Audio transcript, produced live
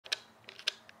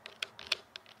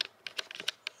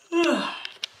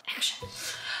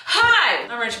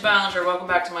Rachel Ballinger, welcome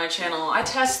back to my channel. I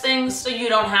test things so you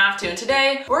don't have to. And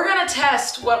today, we're gonna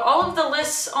test what all of the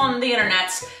lists on the internet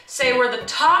say were the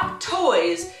top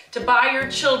toys to buy your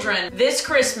children this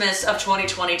Christmas of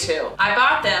 2022. I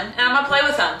bought them and I'm gonna play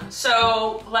with them.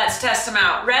 So let's test them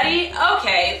out. Ready?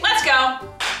 Okay, let's go.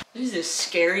 This is the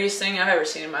scariest thing I've ever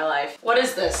seen in my life. What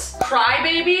is this?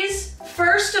 Crybabies?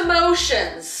 First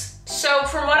emotions. So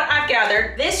from what I've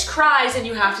gathered, this cries and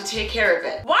you have to take care of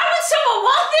it. Why would someone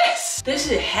want this? This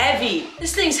is heavy.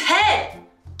 This thing's head.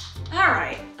 All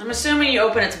right, I'm assuming you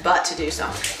open its butt to do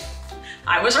something.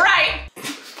 I was right.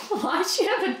 Why'd you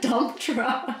have a dump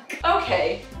truck?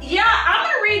 Okay, yeah, I'm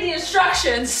gonna read the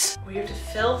instructions. We have to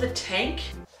fill the tank.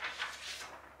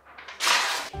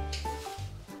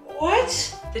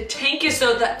 What? The tank is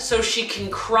so she can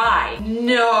cry.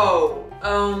 No.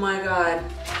 Oh my God.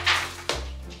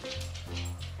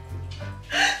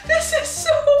 This is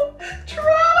so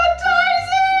traumatizing.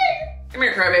 Come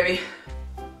here, crybaby.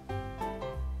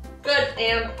 Good,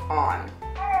 and on.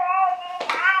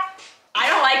 I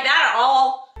don't like that at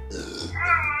all.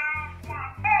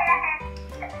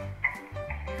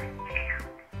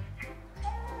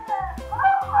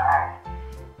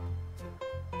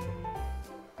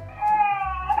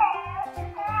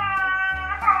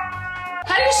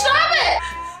 How do you stop it?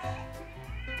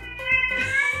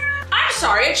 I'm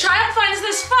sorry, a child finds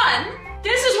this fun.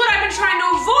 This is what I've been trying to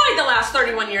avoid the last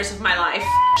 31 years of my life.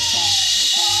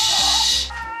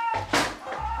 Shh.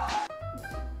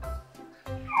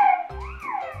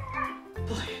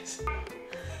 Please.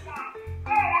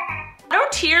 No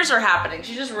tears are happening.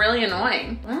 She's just really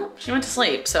annoying. Well, she went to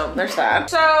sleep, so there's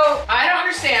that. So, I don't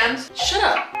understand. Shut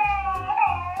up.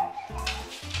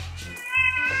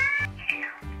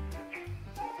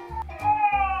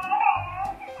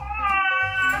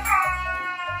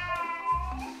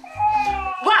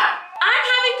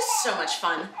 So much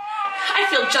fun. I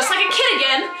feel just like a kid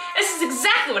again. This is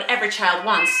exactly what every child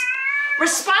wants.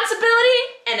 Responsibility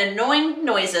and annoying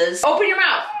noises. Open your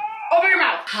mouth. Open your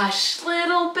mouth. Hush,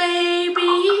 little baby,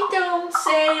 don't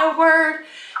say a word,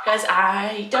 because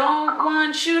I don't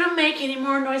want you to make any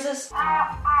more noises.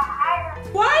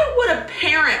 Why would a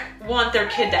parent want their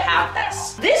kid to have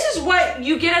this? This is what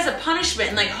you get as a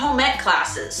punishment in like home ec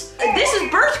classes. This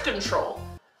is birth control.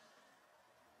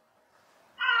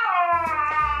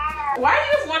 Why do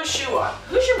you have one shoe on?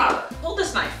 Who's your mother? Hold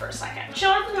this knife for a second.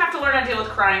 Children have to learn how to deal with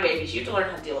crying babies. You have to learn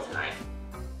how to deal with a knife.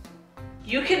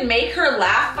 You can make her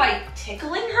laugh by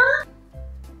tickling her?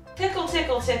 Tickle,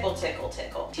 tickle, tickle, tickle,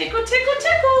 tickle. Tickle, tickle,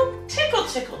 tickle. Tickle,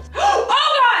 tickle. Oh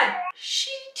God!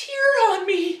 She teared on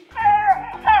me.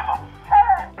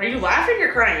 Are you laughing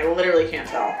or crying? I literally can't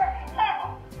tell.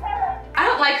 I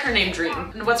don't like her name,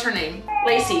 Dream. And what's her name?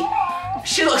 Lacey.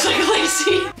 She looks like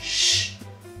Lacey. Shh.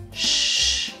 Shh.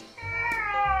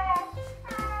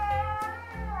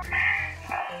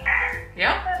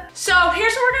 Yep. So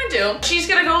here's what we're gonna do. She's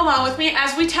gonna go along with me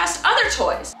as we test other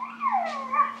toys.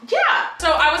 Yeah.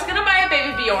 So I was gonna buy a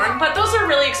baby Bjorn, but those are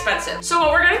really expensive. So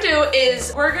what we're gonna do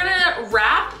is we're gonna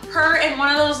wrap her in one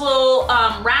of those little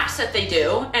wraps that they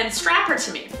do and strap her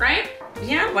to me, right?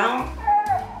 Yeah, well,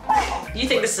 you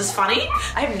think this is funny?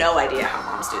 I have no idea how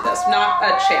moms do this. Not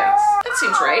a chance. That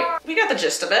seems right. We got the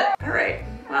gist of it. All right,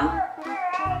 well.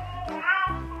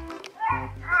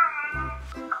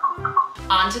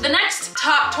 On to the next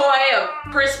top toy of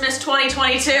Christmas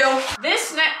 2022.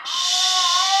 This next,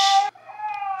 shh.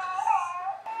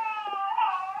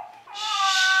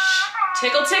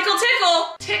 Tickle, tickle,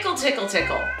 tickle. Tickle, tickle,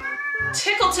 tickle.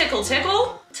 Tickle, tickle,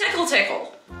 tickle. Tickle,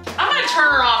 tickle. I'm gonna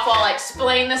turn her off while I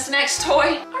explain this next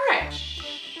toy. All right.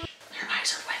 Her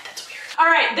eyes are wet, that's weird. All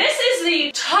right, this is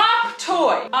the top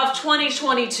toy of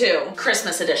 2022,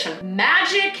 Christmas edition.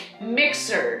 Magic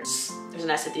mixers. There's an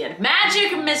S at the end.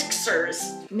 Magic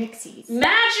mixers. Mixies.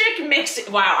 Magic mixi.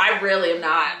 Wow, I really am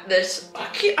not this.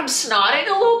 I'm snotting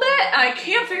a little bit and I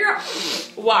can't figure out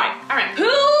why. All right,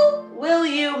 who will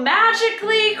you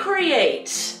magically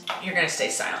create? You're gonna stay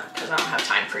silent because I don't have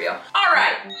time for you. All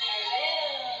right.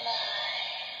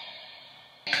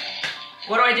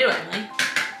 What do I do, Emily?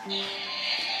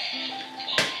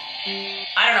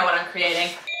 I don't know what I'm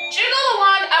creating. Jiggle the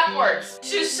wand upwards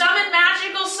to summon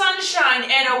magical sunshine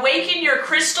and awaken your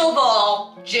crystal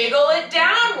ball. Jiggle it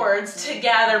downwards to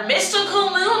gather mystical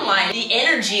moonlight, the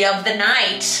energy of the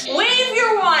night. Wave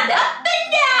your wand up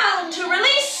and down to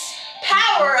release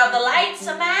power of the lights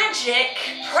of magic.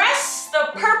 Press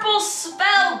the purple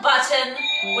spell button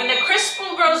when the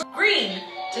crystal grows green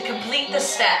to complete the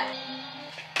step.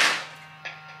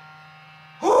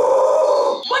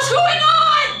 What's going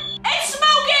on? It's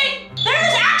smoking!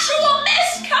 There's actual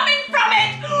mist coming from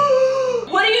it!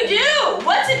 What do you do?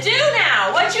 What's it do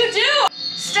now?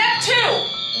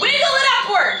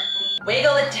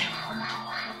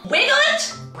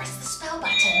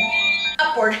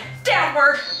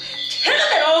 downward to the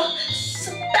middle,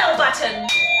 spell button.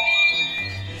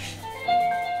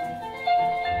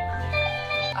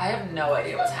 I have no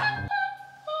idea what's happening.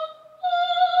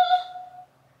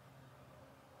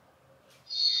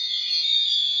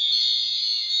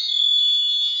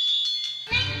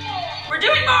 We're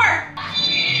doing more.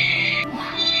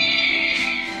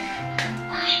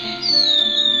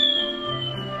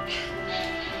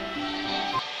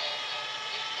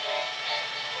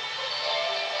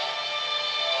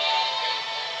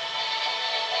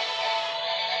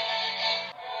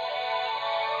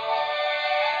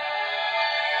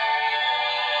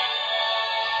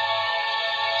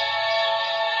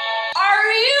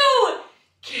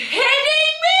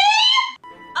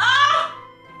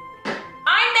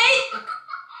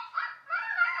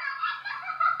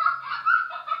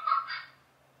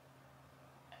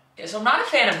 So I'm not a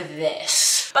fan of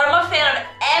this, but I'm a fan of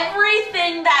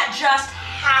everything that just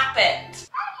happened.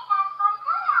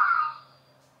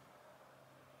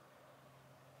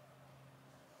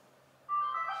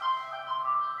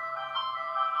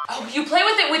 Oh, you play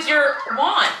with it with your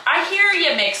wand. I hear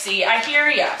you, Mixie, I hear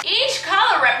you. Each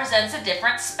color represents a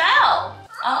different spell.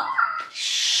 Oh,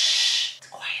 shh, it's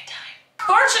quiet time.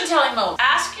 Fortune telling mode.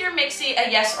 Ask your Mixie a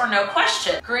yes or no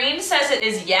question. Green says it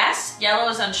is yes, yellow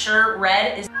is unsure,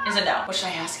 red is a no. What should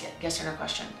I ask it? Yes or no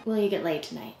question? Will you get laid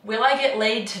tonight? Will I get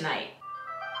laid tonight?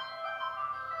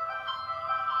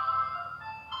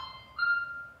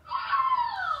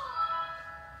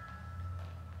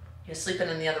 You're sleeping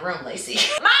in the other room, Lacey.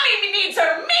 Mommy needs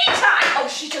her me time! Oh,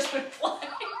 she just went flying.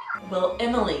 Will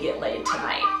Emily get laid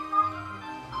tonight?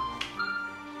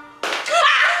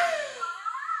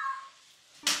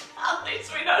 At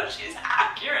least we know she's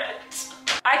accurate.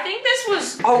 I think this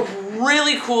was a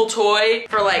really cool toy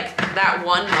for like that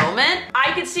one moment.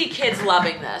 I could see kids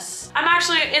loving this. I'm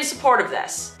actually in support of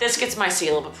this. This gets my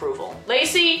seal of approval.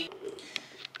 Lacey,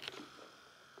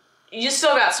 you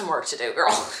still got some work to do,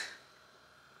 girl.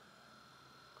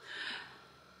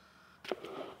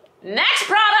 Next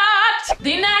product!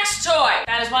 The next toy,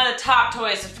 that is one of the top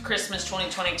toys of Christmas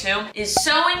 2022, is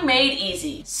Sewing Made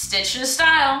Easy. Stitch in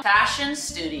Style Fashion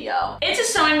Studio. It's a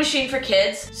sewing machine for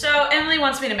kids, so Emily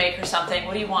wants me to make her something.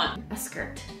 What do you want? A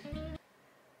skirt.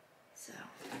 So.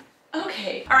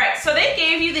 Okay, all right, so they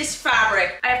gave you this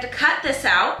fabric. I have to cut this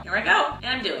out. Here I go, and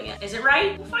I'm doing it. Is it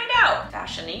right? We'll find out.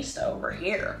 Fashionista over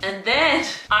here. And then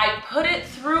I put it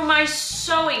through my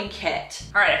sewing kit.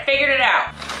 All right, I figured it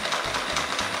out.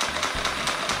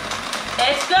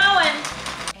 It's going.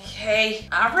 Okay,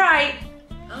 all right.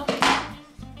 Oh.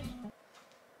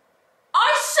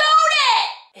 I sewed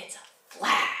it! It's a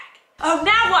flag. Oh,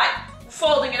 now what?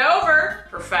 Folding it over.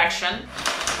 Perfection.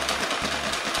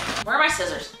 Where are my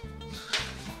scissors?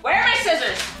 Where are my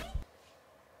scissors?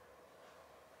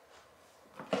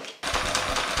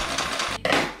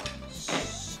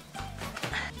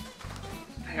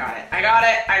 I got it, I got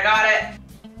it, I got it.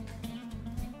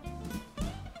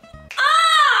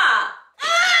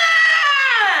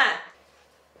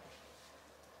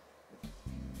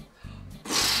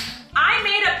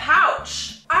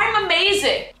 I'm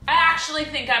amazing. I actually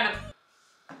think I'm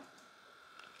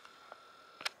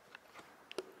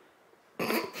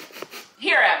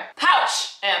Here, Em.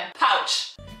 Pouch, Em.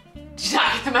 Pouch. Did you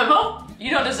not get the memo?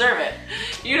 You don't deserve it.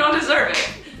 You don't deserve it.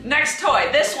 Next toy,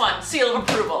 this one, seal of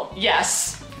approval.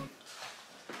 Yes.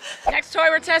 Next toy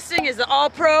we're testing is the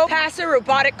All-Pro Passive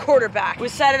Robotic Quarterback. We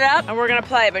set it up and we're gonna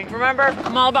play, but remember,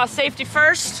 I'm all about safety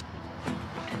first.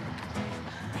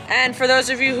 And for those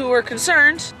of you who were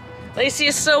concerned, Lacey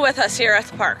is still with us here at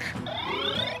the park.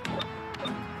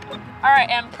 All right,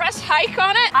 and press hike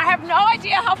on it. I have no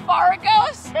idea how far it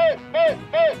goes.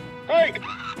 Hike.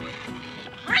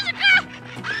 Where's it go?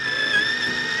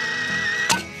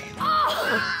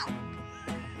 Oh.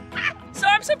 So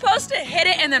I'm supposed to hit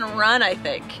it and then run, I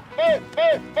think.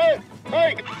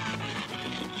 Hike.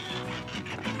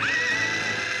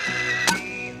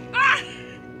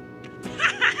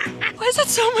 Why is that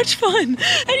so much fun?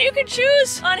 And you can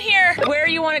choose on here where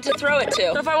you want it to throw it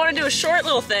to. So if I want to do a short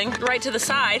little thing right to the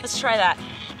side, let's try that.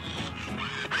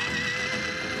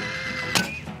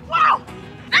 Wow,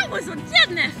 that was a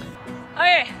goodness.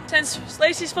 Okay, since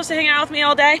Lacey's supposed to hang out with me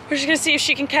all day, we're just gonna see if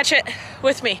she can catch it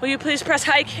with me. Will you please press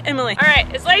hike, Emily? All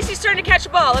right, it's Lacey's turn to catch a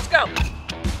ball. Let's go.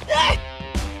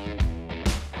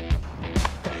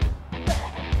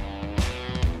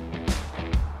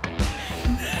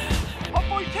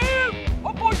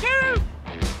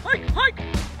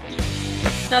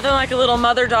 Nothing like a little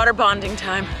mother-daughter bonding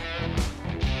time.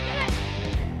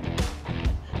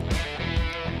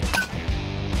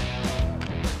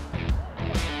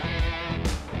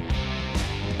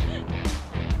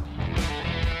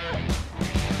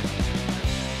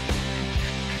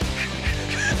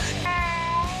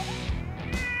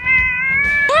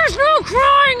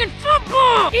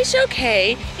 It's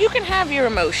okay. You can have your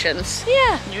emotions.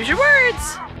 Yeah, use your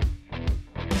words.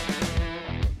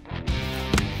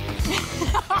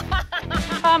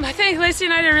 I think Lacey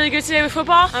and I did really good today with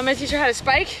football. I'm gonna teach her how to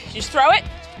spike. You just throw it.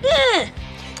 I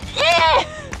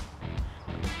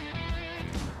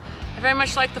very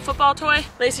much like the football toy.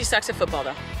 Lacey sucks at football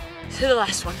though. To the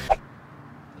last one.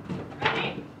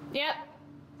 Ready? Yep.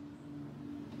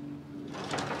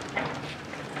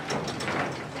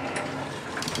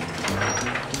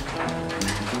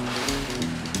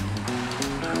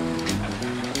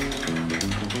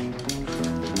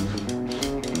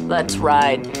 Let's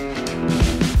ride.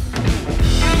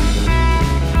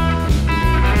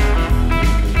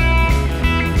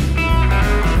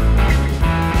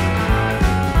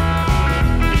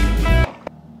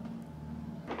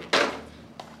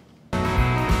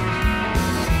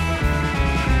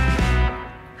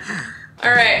 All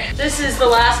right, this is the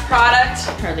last product.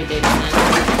 Harley Davidson.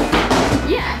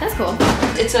 Yeah, that's cool.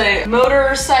 It's a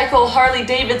motorcycle Harley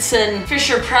Davidson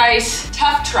Fisher Price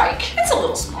Tough Trike. It's a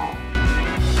little small.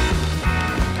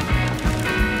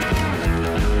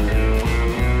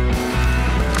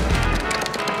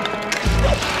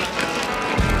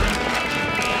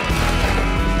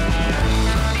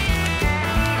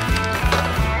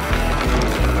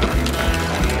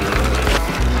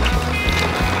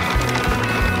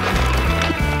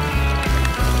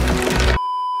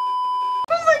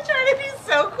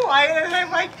 And I'm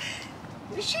like,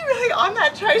 is she really on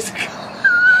that tricycle?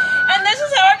 And this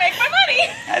is how I make my money.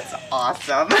 That's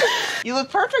awesome. You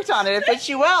look perfect on it. It fits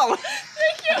you well.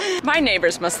 Thank you. My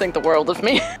neighbors must think the world of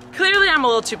me. Clearly, I'm a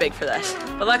little too big for this.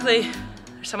 But luckily,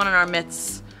 there's someone in our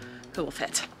midst who will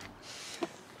fit.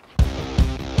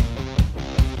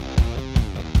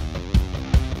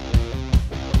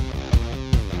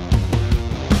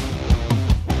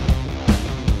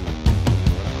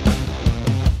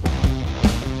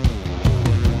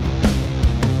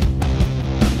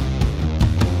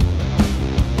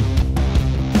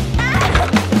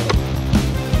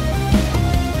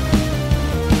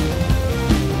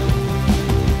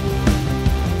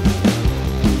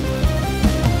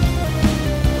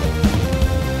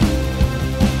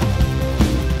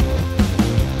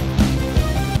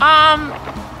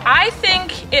 I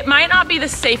think it might not be the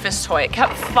safest toy. It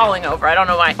kept falling over, I don't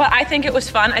know why. But I think it was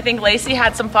fun. I think Lacey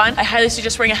had some fun. I highly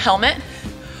suggest wearing a helmet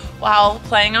while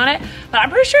playing on it, but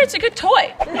I'm pretty sure it's a good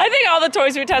toy. I think all the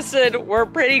toys we tested were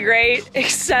pretty great,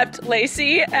 except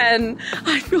Lacey, and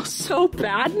I feel so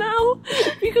bad now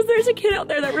because there's a kid out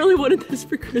there that really wanted this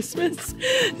for Christmas,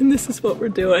 and this is what we're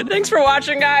doing. Thanks for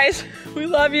watching, guys. We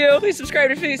love you. Please subscribe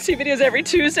to see videos every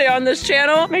Tuesday on this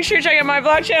channel. Make sure you check out my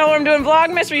vlog channel where I'm doing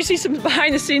Vlogmas, where you see some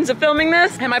behind the scenes of filming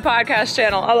this, and my podcast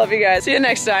channel. I love you guys. See you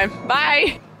next time.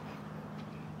 Bye.